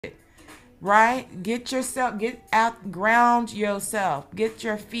right? Get yourself, get out, ground yourself. Get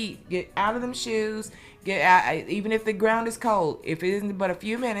your feet, get out of them shoes. Get out, even if the ground is cold. If it isn't but a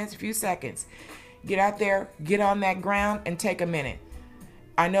few minutes, a few seconds, get out there, get on that ground, and take a minute.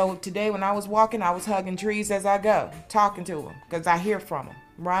 I know today when I was walking, I was hugging trees as I go, talking to them because I hear from them,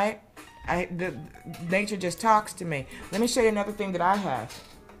 right? The nature just talks to me. Let me show you another thing that I have.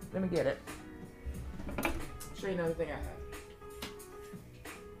 Let me get it. Show you another thing I have.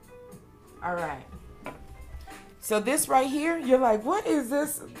 All right. So this right here, you're like, what is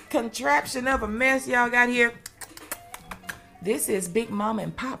this contraption of a mess y'all got here? This is Big Mama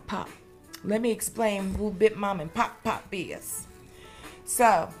and Pop Pop. Let me explain who Big Mama and Pop Pop is.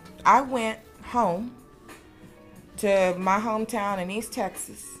 So I went home to my hometown in East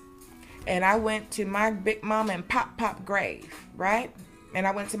Texas, and I went to my Big Mama and Pop Pop grave, right? And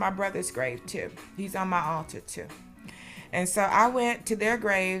I went to my brother's grave too. He's on my altar too. And so I went to their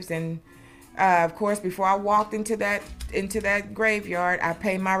graves, and of course, before I walked into that graveyard, I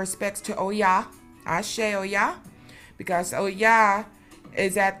paid my respects to Oya, Ashe Oya, because Oya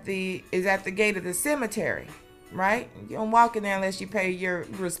is at the gate of the cemetery, right? You don't walk in there unless you pay your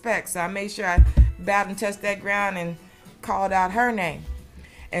respects. So I made sure I bowed and touched that ground and called out her name.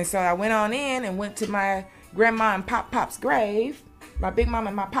 And so I went on in and went to my grandma and Pop Pop's grave, my Big Mama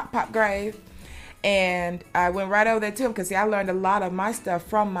and my Pop Pop grave, and I went right over there to him because see, I learned a lot of my stuff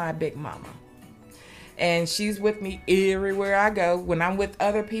from my Big Mama. And she's with me everywhere I go. When I'm with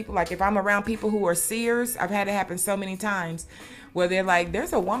other people, like if I'm around people who are seers, I've had it happen so many times where they're like,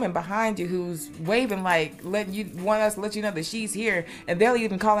 there's a woman behind you who's waving, like want us to let you know that she's here. And they'll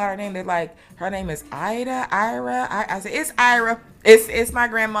even call out her name. They're like, her name is Ira. I say, it's Ira. It's my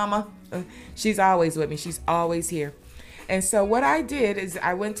grandmama. She's always with me. She's always here. And so what I did is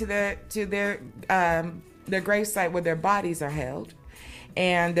I went to their gravesite where their bodies are held.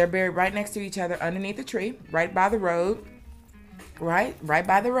 And they're buried right next to each other underneath the tree, right by the road, right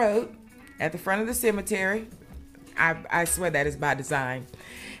by the road, at the front of the cemetery. I swear that is by design.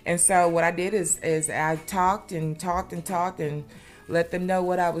 And so what I did is I talked and let them know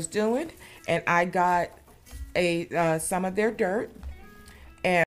what I was doing, and I got some of their dirt,